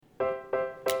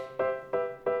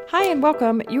Hi and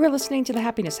welcome. You are listening to the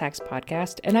Happiness Hacks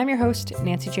podcast, and I'm your host,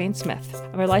 Nancy Jane Smith.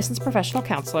 I'm a licensed professional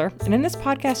counselor, and in this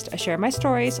podcast, I share my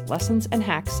stories, lessons, and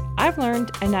hacks I've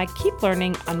learned and I keep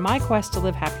learning on my quest to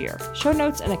live happier. Show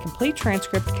notes and a complete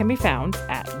transcript can be found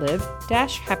at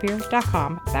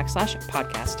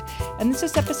live-happier.com/podcast. And this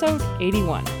is episode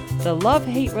 81, The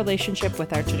Love-Hate Relationship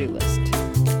with Our To-Do List.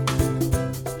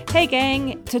 Hey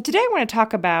gang, so today I want to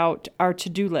talk about our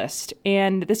to-do list,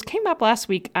 and this came up last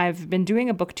week. I've been doing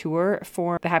a book tour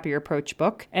for the Happier Approach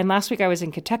book, and last week I was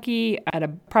in Kentucky at a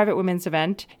private women's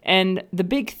event, and the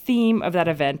big theme of that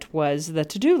event was the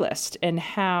to-do list and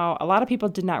how a lot of people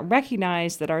did not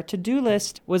recognize that our to-do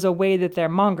list was a way that their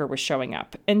monger was showing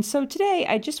up. And so today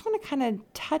I just want to kind of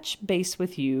touch base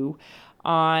with you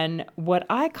on what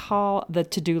I call the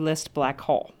to-do list black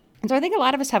hole. And so I think a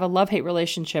lot of us have a love-hate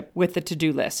relationship with the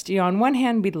to-do list. On one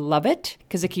hand, we love it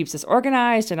because it keeps us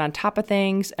organized and on top of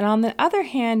things. And on the other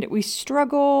hand, we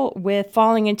struggle with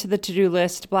falling into the to-do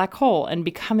list black hole and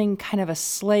becoming kind of a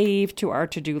slave to our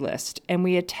to-do list. And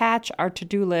we attach our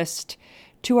to-do list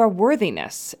to our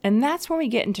worthiness. And that's when we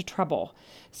get into trouble.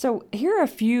 So here are a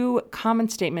few common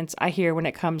statements I hear when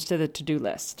it comes to the to-do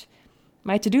list.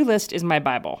 My to-do list is my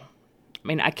Bible.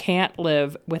 I can't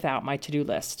live without my to-do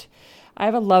list. I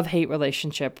have a love-hate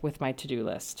relationship with my to-do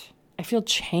list. I feel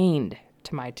chained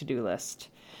to my to-do list.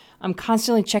 I'm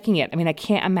constantly checking it. I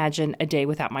can't imagine a day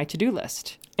without my to-do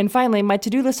list. And finally, my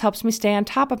to-do list helps me stay on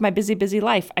top of my busy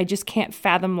life. I just can't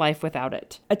fathom life without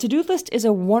it. A to-do list is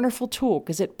a wonderful tool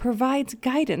because it provides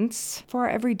guidance for our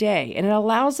everyday, and it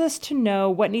allows us to know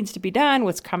what needs to be done,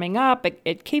 what's coming up.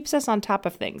 It keeps us on top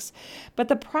of things. But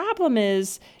the problem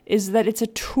is that it's a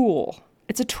tool.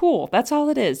 It's a tool. That's all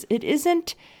it is. It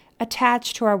isn't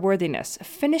attached to our worthiness.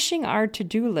 Finishing our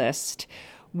to-do list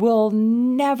will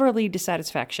never lead to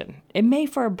satisfaction. It may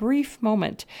for a brief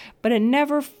moment, but it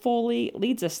never fully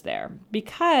leads us there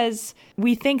because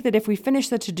we think that if we finish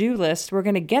the to-do list, we're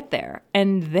going to get there.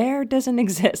 And there doesn't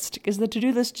exist because the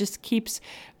to-do list just keeps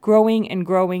growing and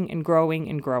growing and growing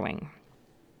and growing.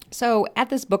 So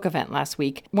at this book event last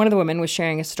week, one of the women was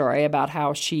sharing a story about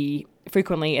how she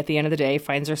frequently at the end of the day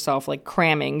finds herself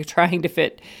cramming, trying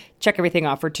to check everything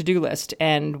off her to-do list.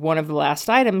 And one of the last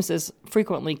items is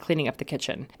frequently cleaning up the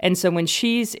kitchen. And so when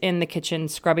she's in the kitchen,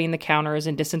 scrubbing the counters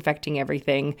and disinfecting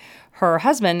everything, her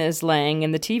husband is laying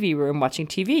in the TV room watching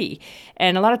TV.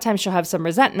 And a lot of times she'll have some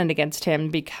resentment against him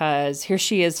because here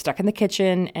she is stuck in the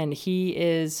kitchen and he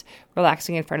is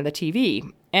relaxing in front of the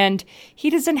TV. And he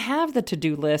doesn't have the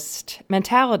to-do list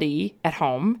mentality at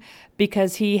home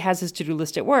because he has his to-do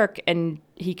list at work and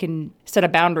he can set a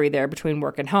boundary there between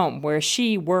work and home, where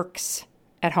she works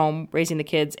at home raising the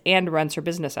kids and runs her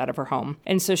business out of her home.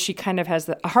 And so she kind of has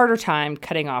a harder time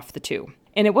cutting off the two.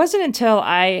 And it wasn't until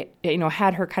I,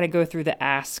 had her kind of go through the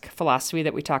ask philosophy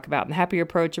that we talk about, and the happier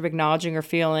approach of acknowledging her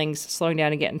feelings, slowing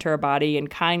down and getting to her body, and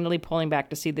kindly pulling back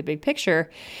to see the big picture,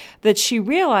 that she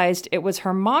realized it was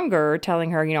her monger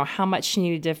telling her, how much she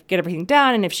needed to get everything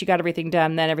done, and if she got everything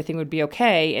done, then everything would be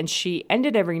okay. And she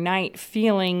ended every night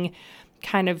feeling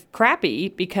kind of crappy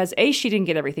because A, she didn't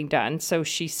get everything done, so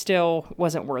she still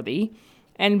wasn't worthy.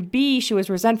 And B, she was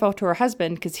resentful to her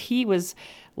husband because he was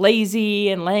lazy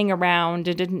and laying around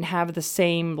and didn't have the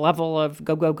same level of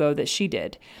go that she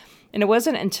did. And it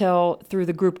wasn't until through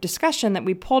the group discussion that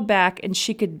we pulled back and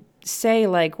she could say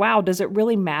wow, does it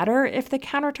really matter if the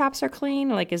countertops are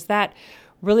clean? Is that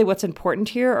really what's important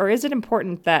here? Or is it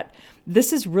important that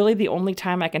this is really the only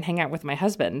time I can hang out with my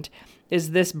husband, is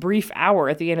this brief hour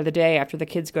at the end of the day after the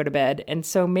kids go to bed? And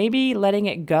so maybe letting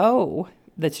it go,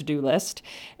 the to-do list,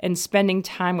 and spending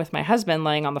time with my husband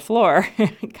laying on the floor,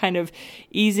 kind of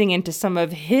easing into some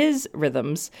of his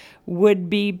rhythms would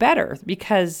be better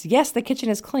because yes, the kitchen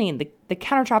is clean. The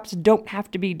countertops don't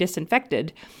have to be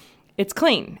disinfected. It's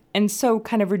clean. And so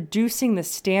kind of reducing the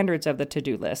standards of the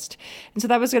to-do list. And so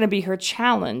that was going to be her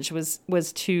challenge was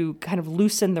to kind of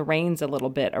loosen the reins a little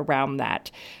bit around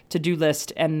that to-do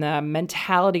list and the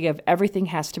mentality of everything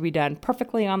has to be done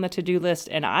perfectly on the to-do list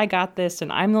and I got this and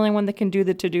I'm the only one that can do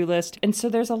the to-do list. And so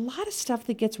there's a lot of stuff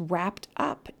that gets wrapped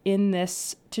up in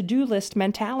this to-do list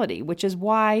mentality, which is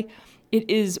why it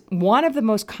is one of the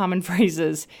most common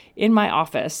phrases in my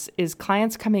office is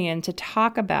clients coming in to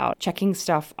talk about checking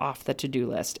stuff off the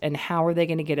to-do list and how are they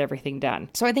going to get everything done.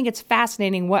 So I think it's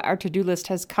fascinating what our to-do list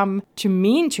has come to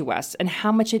mean to us and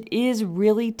how much it is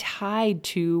really tied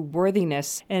to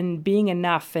worthiness and being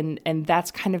enough. And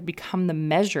that's kind of become the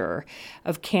measure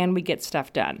of can we get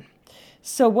stuff done.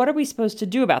 So what are we supposed to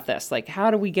do about this? How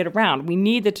do we get around? We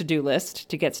need the to-do list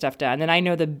to get stuff done. And I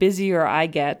know the busier I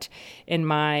get in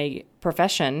my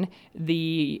profession,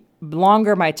 the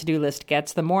longer my to-do list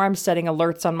gets, the more I'm setting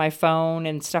alerts on my phone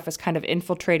and stuff is kind of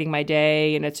infiltrating my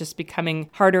day, and it's just becoming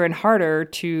harder and harder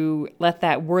to let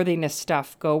that worthiness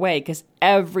stuff go away because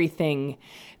everything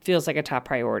feels like a top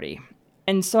priority.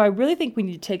 And so I really think we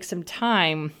need to take some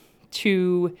time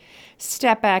to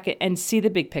step back and see the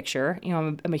big picture.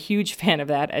 I'm a huge fan of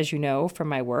that, as you know, from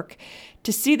my work,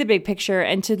 to see the big picture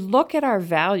and to look at our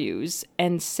values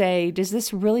and say, does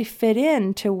this really fit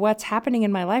in to what's happening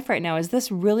in my life right now? Is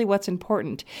this really what's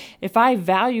important? If I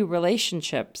value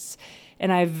relationships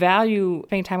and I value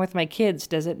spending time with my kids,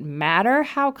 does it matter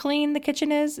how clean the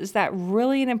kitchen is? Is that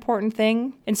really an important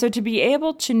thing? And so to be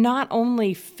able to not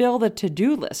only fill the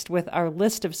to-do list with our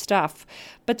list of stuff,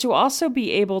 but to also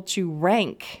be able to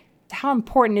rank, how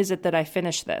important is it that I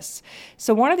finish this?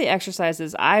 So one of the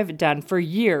exercises I've done for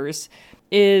years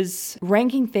is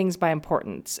ranking things by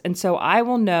importance. And so I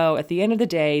will know at the end of the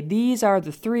day, these are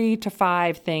the 3 to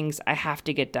 5 things I have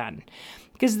to get done,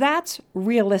 because that's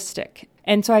realistic.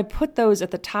 And so I put those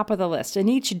at the top of the list. And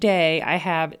each day I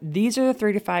have, these are the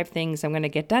 3 to 5 things I'm going to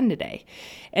get done today.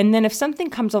 And then if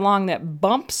something comes along that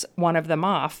bumps one of them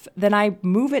off, then I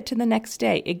move it to the next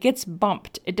day. It gets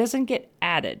bumped. It doesn't get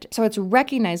added. So it's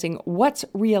recognizing what's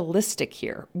realistic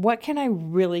here. What can I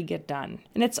really get done?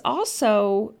 And it's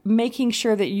also making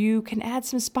sure that you can add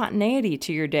some spontaneity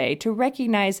to your day to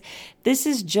recognize this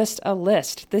is just a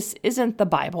list. This isn't the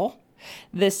Bible.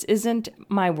 This isn't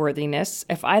my worthiness.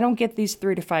 If I don't get these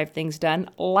 3 to 5 things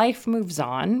done, life moves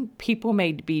on. People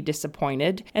may be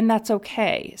disappointed, and that's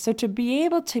okay. So to be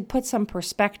able to put some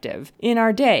perspective in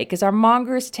our day, because our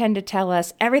mongers tend to tell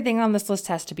us everything on this list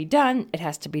has to be done. It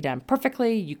has to be done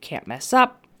perfectly. You can't mess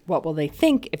up. What will they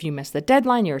think if you miss the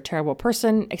deadline? You're a terrible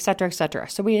person, etc., etc.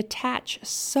 So we attach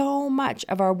so much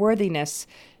of our worthiness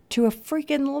to a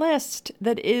freaking list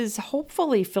that is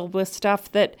hopefully filled with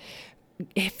stuff that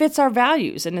it fits our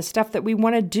values and the stuff that we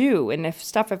want to do. And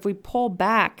if we pull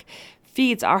back,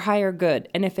 feeds our higher good.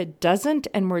 And if it doesn't,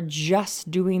 and we're just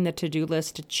doing the to-do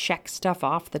list to check stuff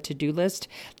off the to-do list,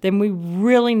 then we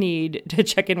really need to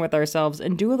check in with ourselves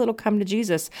and do a little come to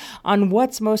Jesus on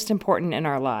what's most important in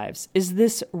our lives. Is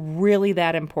this really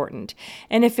that important?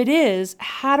 And if it is,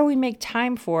 how do we make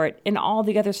time for it in all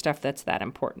the other stuff that's that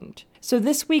important? So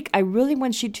this week, I really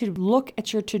want you to look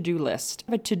at your to-do list,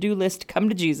 have a to-do list, come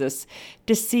to Jesus,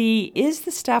 to see, is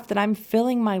the stuff that I'm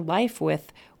filling my life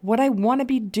with what I want to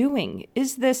be doing?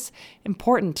 Is this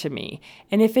important to me?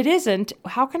 And if it isn't,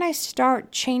 how can I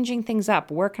start changing things up?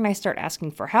 Where can I start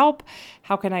asking for help?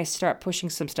 How can I start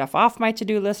pushing some stuff off my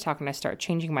to-do list? How can I start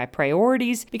changing my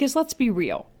priorities? Because let's be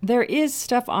real, there is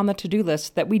stuff on the to-do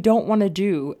list that we don't want to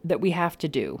do that we have to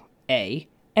do, A.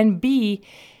 And B,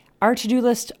 our to-do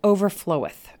list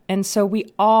overfloweth. And so we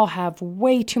all have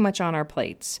way too much on our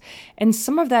plates. And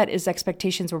some of that is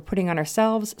expectations we're putting on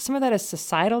ourselves. Some of that is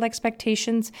societal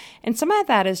expectations. And some of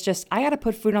that is just, I got to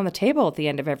put food on the table at the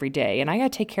end of every day, and I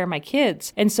got to take care of my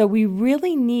kids. And so we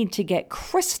really need to get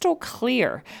crystal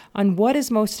clear on what is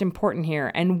most important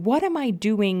here and what am I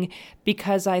doing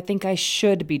because I think I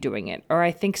should be doing it, or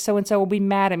I think so-and-so will be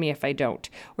mad at me if I don't,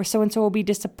 or so-and-so will be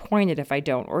disappointed if I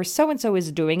don't, or so-and-so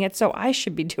is doing it, so I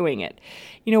should be doing it.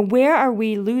 Where are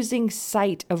we losing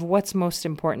sight of what's most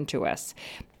important to us?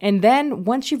 And then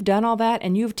once you've done all that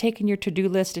and you've taken your to-do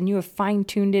list and you have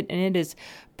fine-tuned it and it is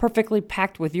perfectly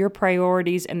packed with your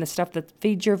priorities and the stuff that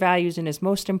feeds your values and is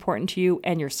most important to you,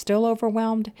 and you're still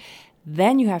overwhelmed,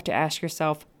 then you have to ask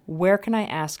yourself, where can I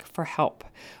ask for help?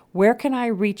 Where can I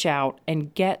reach out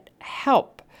and get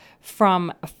help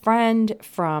from a friend,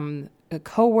 from a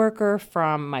coworker,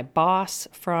 from my boss,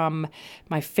 from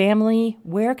my family?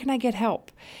 Where can I get help?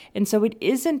 And so it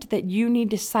isn't that you need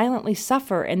to silently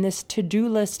suffer in this to-do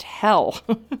list hell.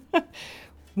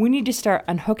 We need to start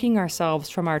unhooking ourselves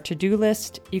from our to-do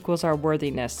list equals our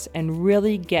worthiness and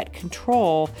really get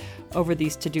control over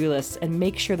these to-do lists and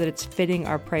make sure that it's fitting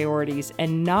our priorities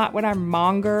and not what our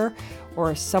monger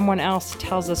or someone else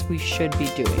tells us we should be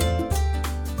doing.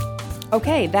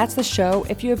 Okay, that's the show.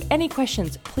 If you have any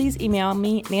questions, please email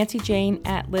me,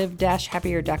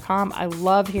 nancyjane@live-happier.com. I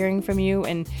love hearing from you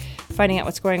and finding out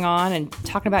what's going on and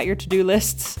talking about your to-do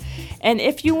lists. And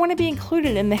if you want to be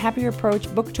included in the Happier Approach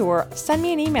book tour, send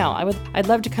me an email. I'd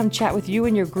love to come chat with you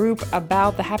and your group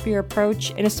about the Happier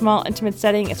Approach in a small, intimate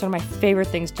setting. It's one of my favorite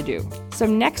things to do. So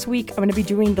next week, I'm going to be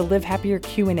doing the Live Happier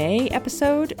Q&A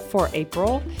episode for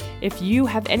April. If you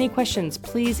have any questions,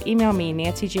 please email me,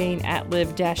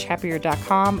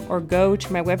 nancyjane@live-happier.com, or go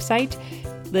to my website,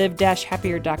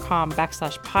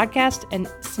 live-happier.com/podcast, and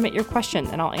submit your question,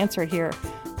 and I'll answer it here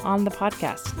on the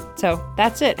podcast. So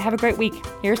that's it. Have a great week.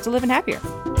 Here's to living happier.